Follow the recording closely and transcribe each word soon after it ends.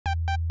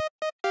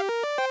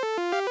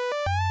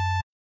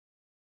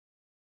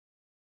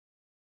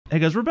Hey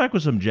guys, we're back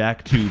with some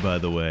Jack 2, by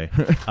the way.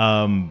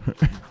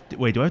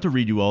 Wait, do I have to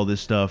read you all this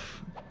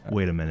stuff?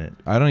 Wait a minute.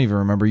 I don't even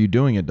remember you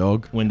doing it,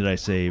 dog. When did I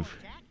save?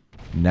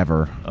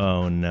 Never.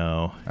 Oh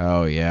no.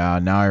 Oh yeah,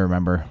 now I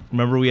remember.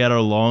 Remember we had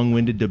our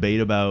long-winded debate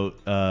about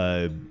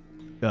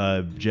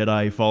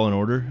Jedi Fallen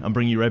Order? I'm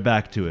bringing you right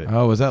back to it.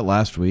 Oh, was that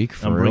last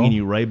week? I'm bringing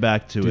you right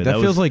back to Dude, it.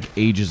 that feels like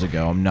ages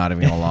ago. I'm not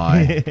even gonna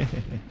lie.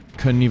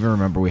 Couldn't even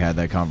remember we had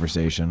that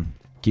conversation.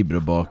 Keep it a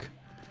book.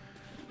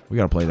 We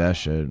gotta play that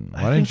shit.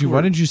 Why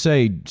didn't you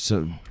say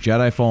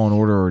Jedi Fallen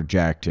Order or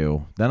Jack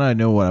 2? Then I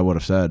know what I would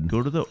have said.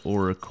 Go to the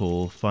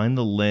Oracle, find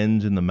the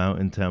lens in the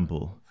Mountain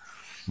Temple.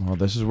 Well,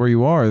 this is where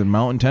you are, the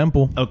Mountain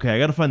Temple. Okay, I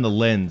gotta find the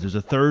lens. There's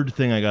a third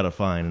thing I gotta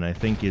find, and I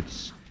think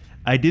it's...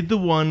 I did the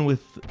one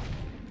with...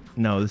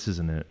 No, this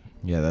isn't it.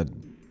 Yeah, that...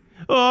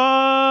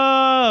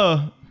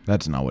 Oh!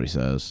 That's not what he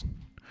says.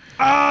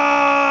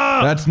 Ah!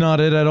 That's not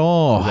it at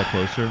all. Is that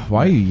closer?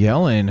 Why are you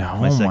yelling?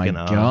 Oh my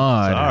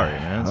god. Sorry,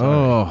 man. Sorry.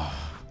 Oh.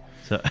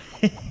 So,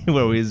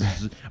 what are we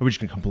just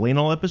gonna complain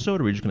all episode?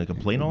 Or are we just gonna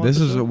complain all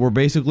episode? We're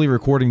basically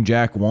recording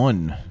Jack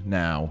 1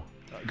 now.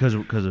 Because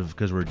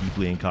we're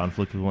deeply in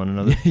conflict with one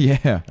another?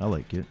 Yeah. I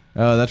like it.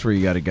 Oh, that's where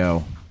you gotta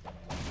go.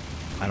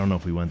 I don't know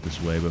if we went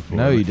this way before.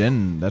 No, you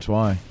didn't. That's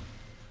why.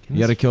 You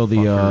gotta kill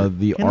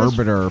the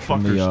Arbiter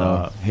from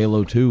the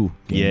Halo 2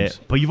 games. Yeah,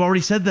 but you've already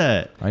said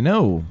that. I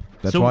know.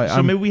 That's why.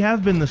 So maybe we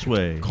have been this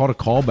way. Called a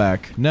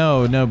callback.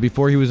 No.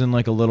 Before he was in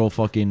like a little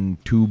fucking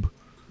tube.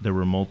 There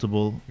were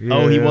multiple. Yeah.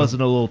 Oh, he was in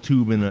a little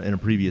tube in a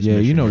previous. Yeah,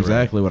 mission. you know You're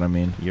exactly right. what I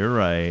mean. You're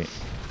right.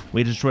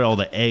 We destroy all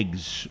the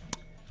eggs.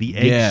 The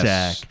egg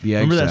sack. The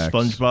egg Remember sacks. that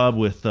SpongeBob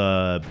with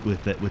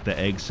the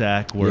egg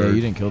sack? Where Yeah, you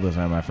didn't kill this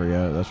time. I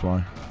forget. That's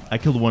why. I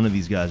killed one of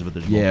these guys, but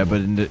there's yeah, multiple.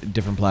 but in a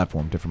different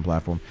platform.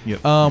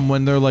 Yep.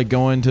 When they're like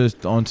going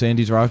on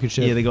Sandy's rocket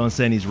ship. Yeah, they go on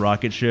Sandy's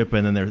rocket ship,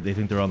 and then they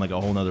think they're on like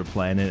a whole nother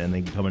planet, and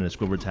they come into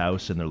Squidward's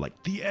house, and they're like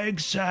the egg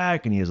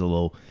sack, and he has a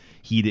little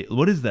heated.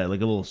 What is that?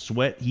 Like a little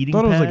sweat heating?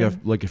 I thought pad? it was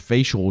like a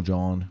facial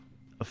John.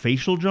 A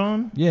facial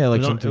John? Yeah,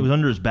 like it was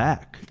under his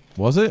back.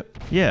 Was it?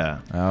 Yeah.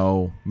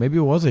 Oh, maybe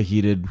it was a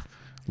heated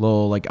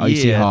little like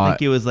icy hot. I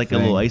think it was like thing.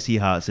 a little icy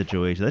hot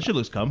situation. That shit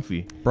looks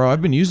comfy. Bro,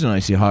 I've been using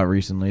icy hot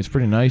recently. It's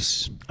pretty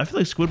nice. I feel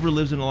like Squidward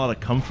lives in a lot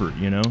of comfort.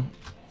 You know.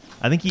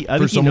 I think he For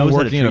knows someone how to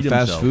working in a treat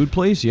fast himself. food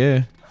place,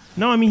 yeah.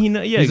 No, I mean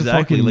He's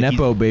exactly. a fucking Like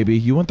nepo baby.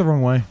 You went the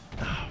wrong way.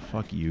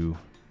 fuck you.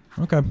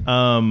 Okay.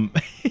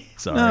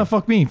 Sorry. No,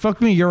 fuck me. Fuck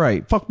me. You're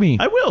right. Fuck me.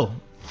 I will.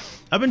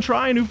 I've been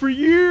trying to for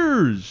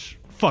years.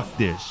 Fuck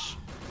this.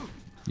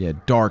 Yeah,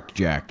 Dark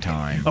Jack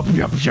time.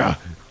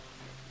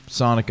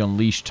 Sonic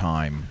Unleashed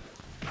time.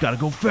 Gotta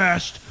go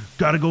fast.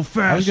 Gotta go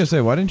fast. I was gonna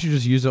say, why didn't you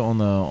just use it on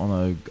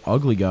the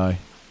ugly guy?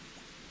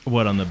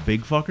 What, on the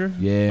big fucker?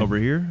 Yeah. Over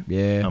here?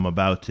 Yeah. I'm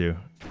about to. Do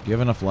you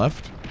have enough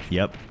left?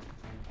 Yep.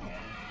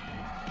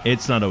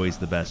 It's not always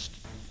the best.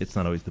 It's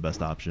not always the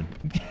best option.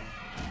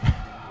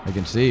 I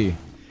can see.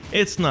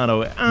 It's not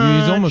always.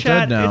 He's almost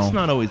dead now. It's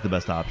not always the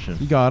best option.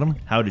 You got him.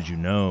 How did you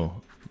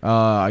know?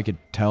 I could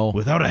tell.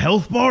 Without a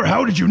health bar?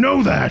 How did you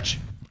know that?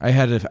 I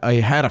had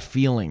a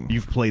feeling.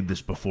 You've played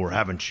this before,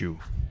 haven't you?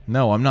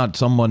 No, I'm not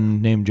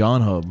someone named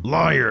John Hub.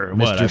 Liar.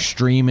 Mr.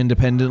 Stream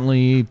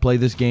independently, play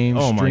this game.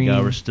 Oh stream. my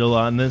god, we're still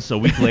on this. A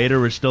week later,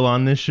 we're still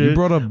on this shit. You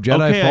brought up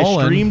Jedi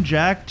Fallen. I streamed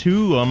Jack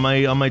 2 on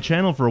my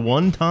channel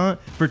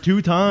for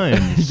 2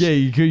 times. Yeah,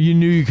 you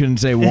knew you couldn't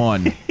say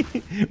one.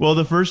 Well,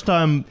 the first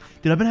time,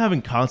 dude, I've been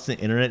having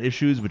constant internet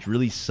issues, which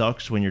really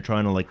sucks when you're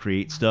trying to like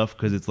create stuff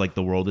because it's like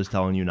the world is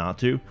telling you not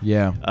to.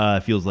 Yeah.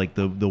 It feels like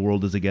the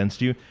world is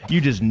against you.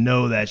 You just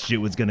know that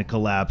shit was gonna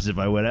collapse if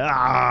I went.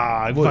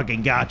 I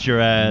fucking got your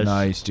ass.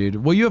 Nice,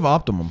 dude. Well, you have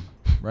Optimum,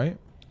 right?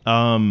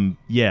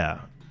 Yeah.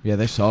 Yeah,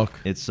 they suck.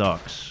 It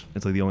sucks.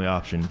 It's like the only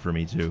option for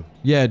me too.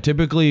 Yeah,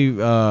 typically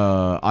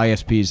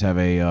ISPs have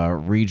a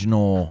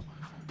regional,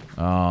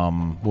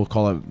 we'll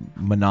call it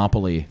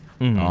monopoly,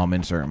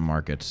 in certain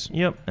markets.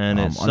 Yep, and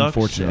it sucks.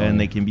 Unfortunately. And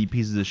they can be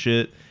pieces of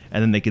shit.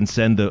 And then they can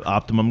send the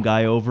Optimum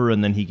guy over,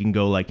 and then he can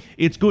go like,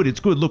 "It's good, it's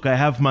good. Look, I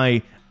have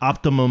my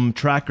Optimum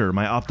tracker,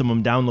 my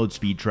Optimum download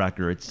speed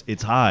tracker.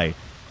 It's high."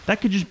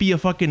 That could just be a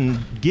fucking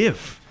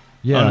GIF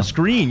on a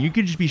screen. You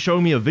could just be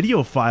showing me a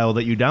video file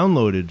that you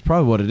downloaded.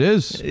 Probably what it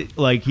is.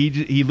 Like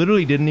he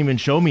literally didn't even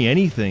show me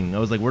anything. I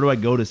was like, where do I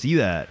go to see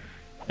that?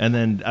 And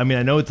then I mean,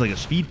 I know it's like a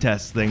speed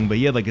test thing, but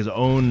he had like his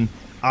own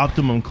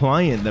Optimum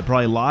client that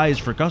probably lies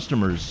for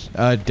customers.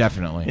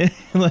 Definitely.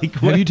 Like,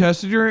 have you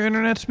tested your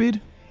internet speed?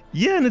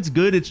 Yeah, and it's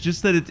good. It's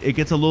just that it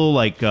gets a little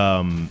like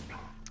a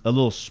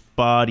little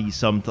spotty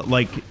sometimes.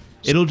 Like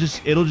it'll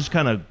just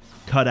kind of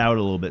cut out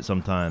a little bit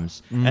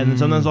sometimes. And then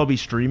sometimes I'll be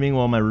streaming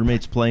while my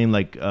roommate's playing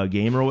like a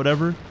game or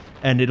whatever,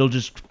 and it'll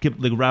just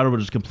the router will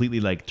just completely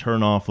like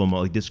turn off or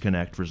like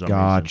disconnect for some reason.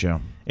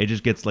 Gotcha. It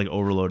just gets like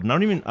overloaded. And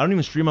I don't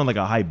even stream on like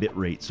a high bit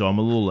rate, so I'm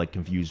a little like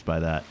confused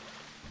by that.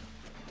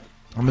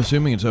 I'm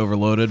assuming it's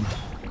overloaded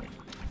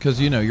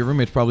because your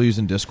roommate's probably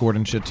using Discord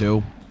and shit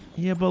too.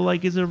 Yeah, but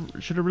like,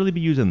 should it really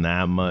be using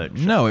that much?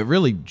 No, it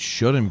really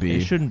shouldn't be.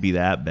 It shouldn't be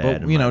that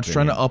bad. But it's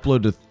trying to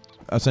upload to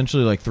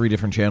essentially like 3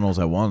 different channels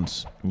at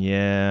once.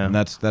 Yeah. And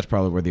that's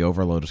probably where the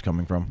overload is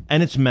coming from.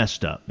 And it's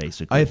messed up,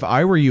 basically. If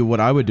I were you, what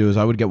I would do is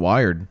I would get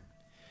wired.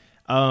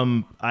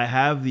 I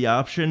have the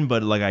option,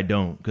 but like I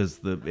don't, because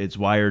it's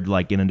wired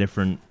like in a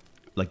different,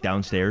 like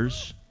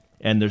downstairs,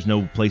 and there's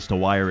no place to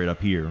wire it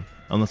up here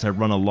unless I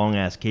run a long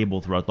ass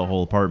cable throughout the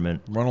whole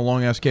apartment. Run a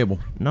long ass cable.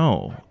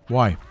 No.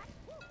 Why?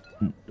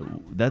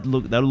 That'll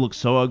look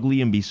so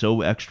ugly and be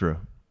so extra.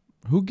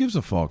 Who gives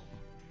a fuck?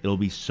 It'll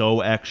be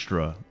so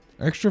extra.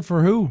 Extra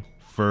for who?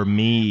 For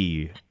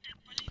me.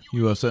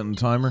 You setting the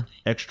timer?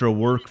 Extra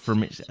work for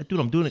me. Dude,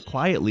 I'm doing it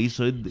quietly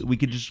so we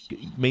could just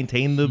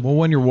maintain the... Well,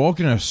 when you're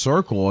walking in a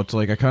circle, it's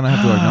like I kind of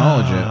have to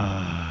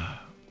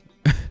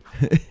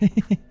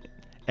acknowledge it.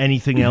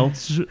 Anything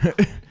else?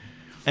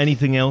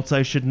 Anything else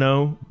I should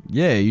know?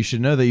 Yeah, you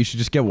should know that you should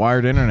just get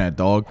wired internet,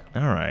 dog.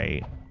 All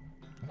right.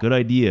 Good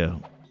idea.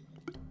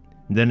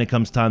 Then it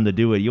comes time to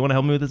do it. You want to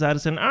help me with this,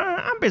 Addison?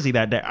 I'm busy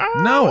that day.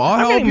 No, I'll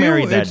help you.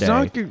 Married that it's day.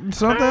 not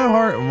that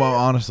hard. Well,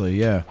 honestly,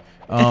 yeah.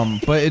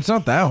 But it's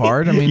not that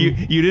hard. I mean,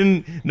 you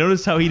didn't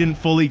notice how he didn't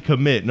fully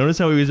commit. Notice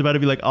how he was about to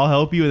be like, "I'll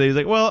help you," and then he's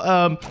like,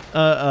 "Well,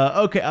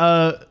 okay."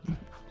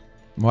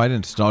 Well, I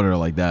didn't stutter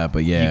like that,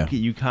 but yeah.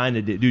 You kind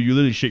of did, dude. You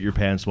literally shit your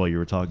pants while you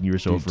were talking. You were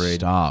so afraid.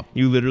 Stop.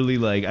 You literally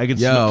like I could.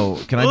 Yo,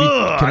 can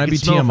I be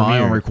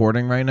TMI on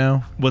recording right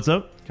now? What's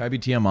up? Can I be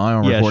TMI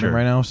on recording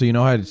right now? So you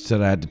know how I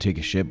said I had to take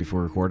a shit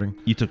before recording?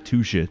 You took 2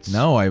 shits.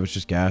 No, I was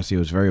just gassy. It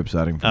was very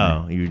upsetting for me.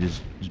 Oh, you were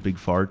just big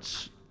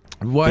farts.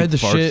 Well, I had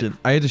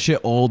to shit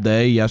all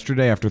day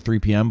yesterday after 3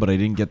 p.m., but I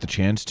didn't get the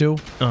chance to.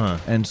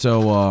 And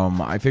so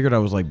I figured I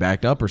was like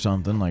backed up or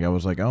something. Like I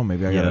was like, oh,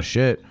 maybe I got a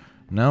shit.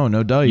 No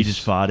dice. You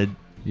just foughted.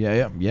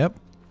 Yep.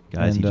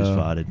 Guys, he just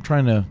foughted.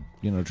 Trying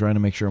to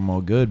make sure I'm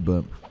all good,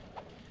 but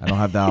I don't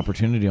have the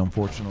opportunity,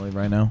 unfortunately,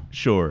 right now.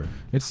 Sure.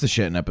 It's the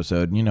shitting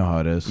episode. You know how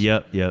it is.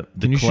 Yep.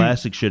 The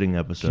classic shitting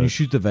episode. Can you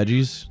shoot the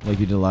veggies like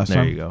you did last time?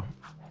 There you go.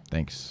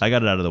 Thanks. I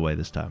got it out of the way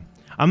this time.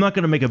 I'm not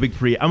going to make a big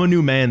I'm a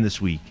new man this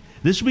week.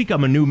 This week,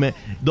 I'm a new man.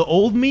 The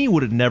old me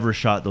would have never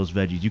shot those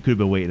veggies. You could have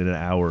been waiting an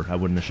hour. I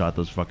wouldn't have shot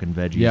those fucking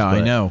veggies. Yeah,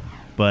 I know.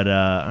 But,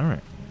 all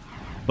right.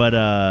 But,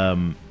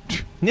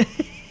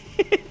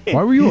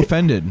 why were you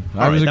offended?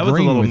 I was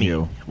agreeing with mean.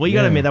 you. Well, you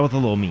got to admit, that was a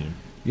little mean.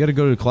 You got to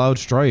go to Cloud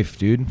Strife,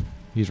 dude.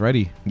 He's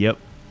ready. Yep.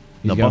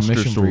 He's got a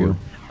mission for you.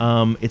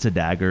 It's a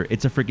dagger.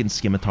 It's a freaking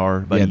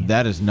scimitar, buddy. Yeah,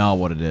 that is not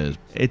what it is.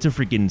 It's a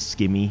freaking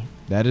skimmy.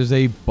 That is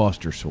a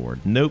buster sword.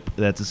 Nope,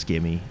 that's a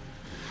skimmy.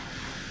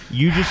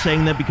 You just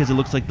saying that because it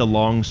looks like the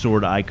long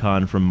sword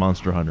icon from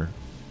Monster Hunter.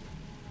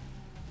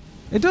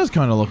 It does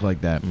kind of look like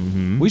that.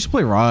 We should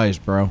play Rise,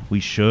 bro. We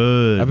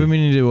should. I've been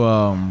meaning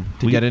to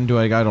get into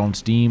it. I got it on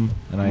Steam,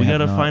 and we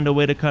gotta find a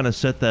way to kind of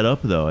set that up,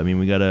 though. I mean,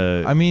 we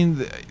gotta. I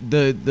mean,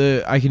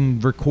 I can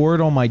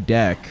record on my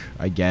deck,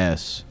 I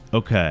guess.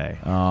 Okay.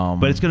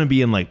 But it's gonna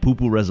be in like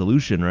poo-poo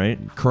resolution, right?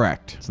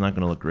 Correct. It's not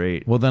gonna look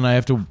great. Well, then I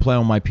have to play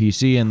on my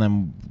PC, and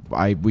then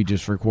we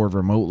just record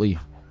remotely.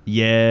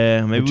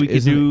 Yeah, maybe we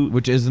could do.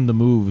 Which isn't the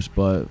moves,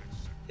 but.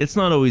 It's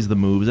not always the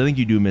moves. I think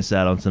you do miss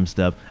out on some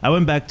stuff. I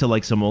went back to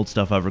like some old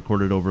stuff I've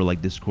recorded over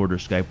like Discord or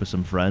Skype with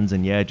some friends,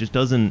 and yeah, it just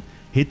doesn't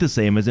hit the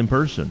same as in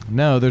person.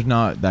 No, there's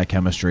not that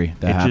chemistry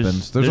that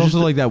happens. There's also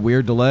like that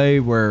weird delay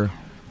where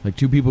like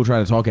 2 people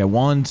try to talk at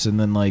once, and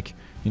then like,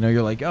 you know,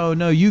 you're like, oh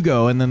no, you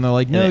go, and then they're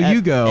like, no,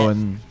 you go,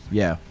 and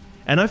yeah.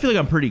 And I feel like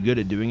I'm pretty good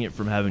at doing it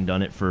from having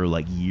done it for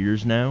like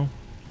years now.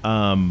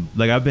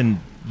 Like I've been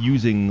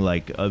using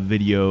like a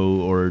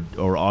video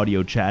or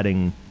audio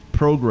chatting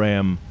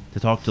program to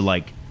talk to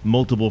like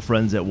multiple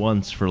friends at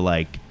once for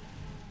like,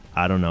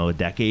 I don't know, a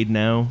decade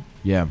now.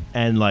 Yeah.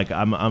 And like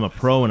I'm a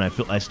pro, and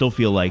I still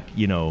feel like,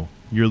 you know,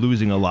 you're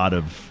losing a lot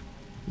of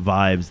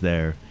vibes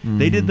there.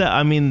 They did that.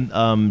 I mean,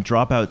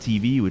 Dropout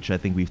TV, which I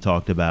think we've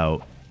talked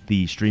about,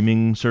 the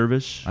streaming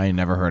service. I ain't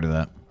never heard of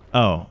that.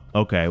 Oh,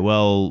 okay.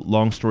 Well,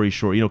 long story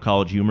short, you know,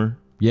 College Humor.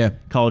 Yeah.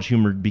 College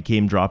Humor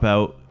became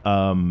Dropout.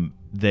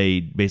 They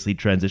basically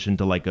transitioned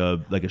to like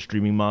a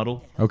streaming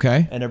model.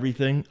 Okay. And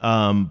everything.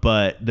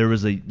 But there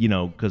was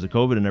because of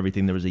COVID and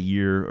everything, there was a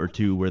year or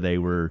 2 where they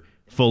were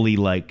fully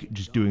like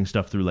just doing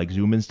stuff through like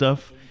Zoom and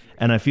stuff.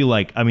 And I feel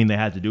like, I mean, they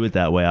had to do it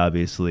that way,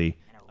 obviously.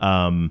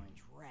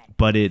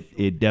 But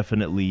it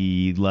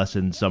definitely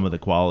lessened some of the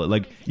quality.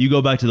 Like you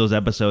go back to those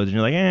episodes and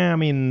you're like, I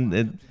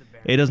mean,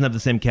 it doesn't have the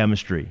same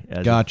chemistry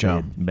as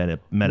gotcha.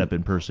 Met up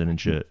in person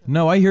and shit.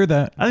 No, I hear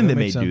that. I think they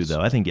may do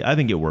though. I think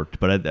it worked,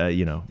 but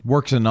you know,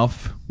 works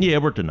enough. Yeah,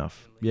 it worked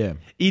enough. Yeah,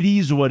 it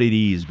is what it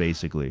is,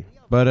 basically.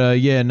 But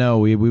yeah, no,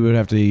 we would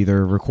have to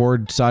either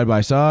record side by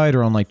side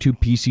or on like 2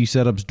 PC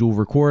setups, dual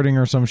recording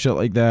or some shit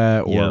like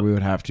that, or we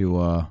would have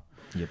to.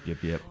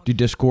 Yep. Do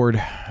Discord.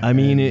 I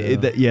mean,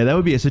 that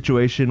would be a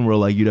situation where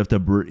like you'd have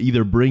to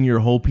either bring your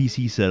whole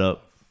PC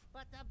setup,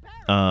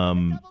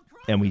 and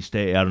we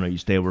stay. I don't know. You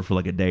stay over for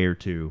like a day or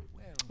 2,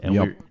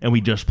 and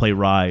we just play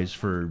Rise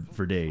for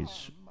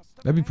days.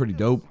 That'd be pretty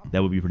dope.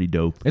 That would be pretty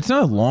dope. It's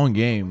not a long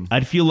game.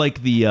 I'd feel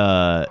like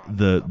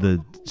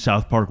the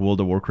South Park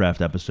World of Warcraft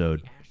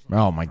episode.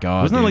 Oh my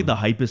god! Wasn't that like the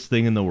hypest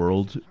thing in the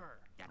world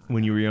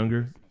when you were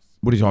younger?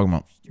 What are you talking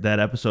about? That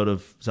episode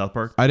of South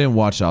Park? I didn't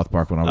watch South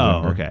Park when I was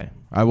younger. Okay.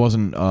 I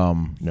wasn't.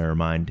 Never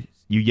mind.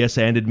 You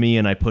yes-anded me,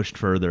 and I pushed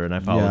further, and I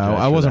apologize.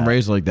 Yeah, I wasn't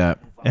raised like that.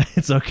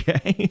 It's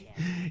okay.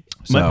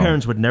 My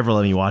parents would never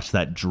let me watch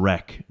that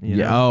Drek. You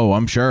know? Oh,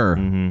 I'm sure.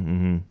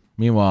 Mm-hmm.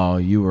 Meanwhile,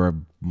 you were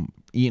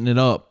eating it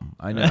up.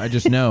 I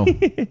just know.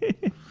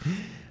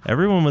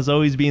 Everyone was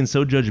always being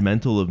so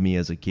judgmental of me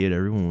as a kid.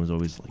 Everyone was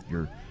always like,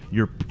 "You're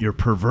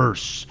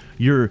perverse.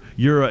 You're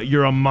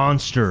a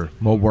monster.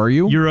 What were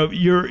you? You're a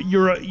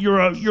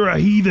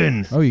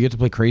heathen. Oh, you get to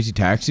play Crazy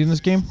Taxi in this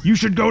game? You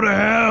should go to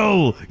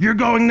hell. You're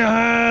going to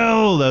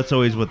hell." That's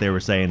always what they were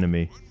saying to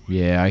me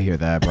Yeah, I hear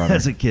that, brother.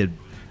 as a kid.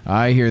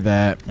 I hear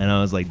that. And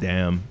I was like,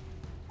 damn.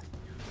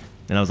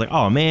 And I was like,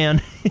 oh,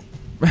 man.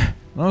 I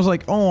was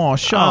like, oh,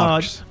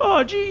 shucks.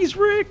 Oh, geez,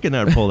 Rick. And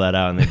I'd pull that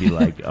out, and they'd be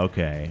like,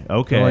 okay.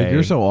 They're like,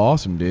 you're so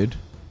awesome, dude.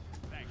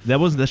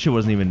 That shit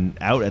wasn't even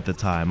out at the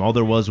time. All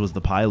there was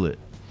the pilot.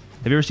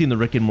 Have you ever seen the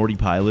Rick and Morty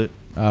pilot?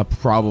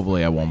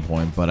 Probably at one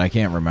point, but I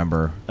can't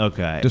remember.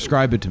 Okay.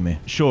 Describe it to me.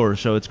 Sure.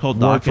 So it's called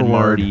Word Doc for and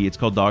Marty. word. It's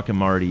called Doc and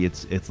Marty.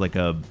 It's like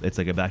a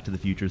Back to the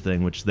Future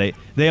thing, which they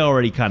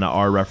already kind of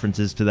are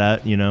references to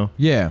that, you know.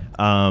 Yeah.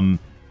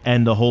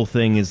 And the whole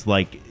thing is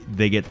like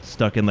they get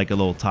stuck in like a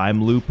little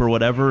time loop or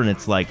whatever, and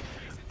it's like,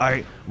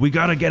 we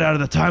gotta get out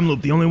of the time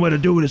loop. The only way to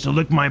do it is to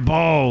lick my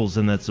balls,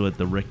 and that's what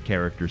the Rick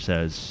character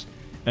says.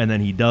 And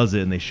then he does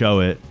it, and they show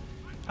it.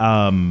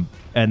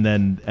 And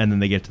then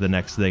they get to the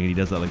next thing, and he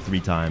does that like 3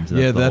 times. And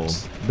Yeah,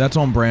 that's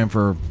on brand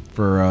for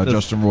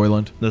Justin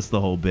Roiland. That's the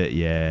whole bit,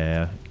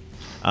 yeah.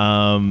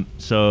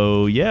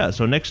 So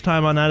next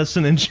time on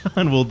Addison and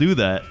John, we'll do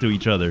that to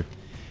each other.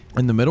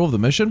 In the middle of the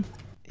mission?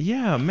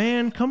 Yeah,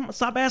 man,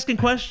 stop asking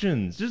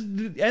questions. Just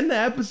end the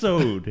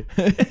episode.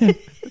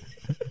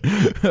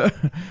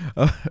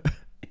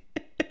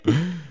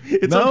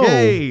 It's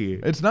okay.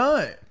 It's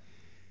not.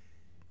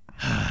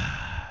 I'm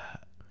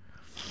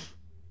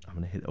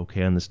gonna hit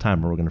okay on this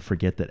timer. We're gonna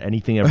forget that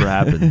anything ever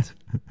happened.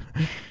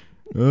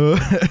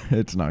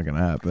 It's not gonna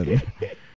happen.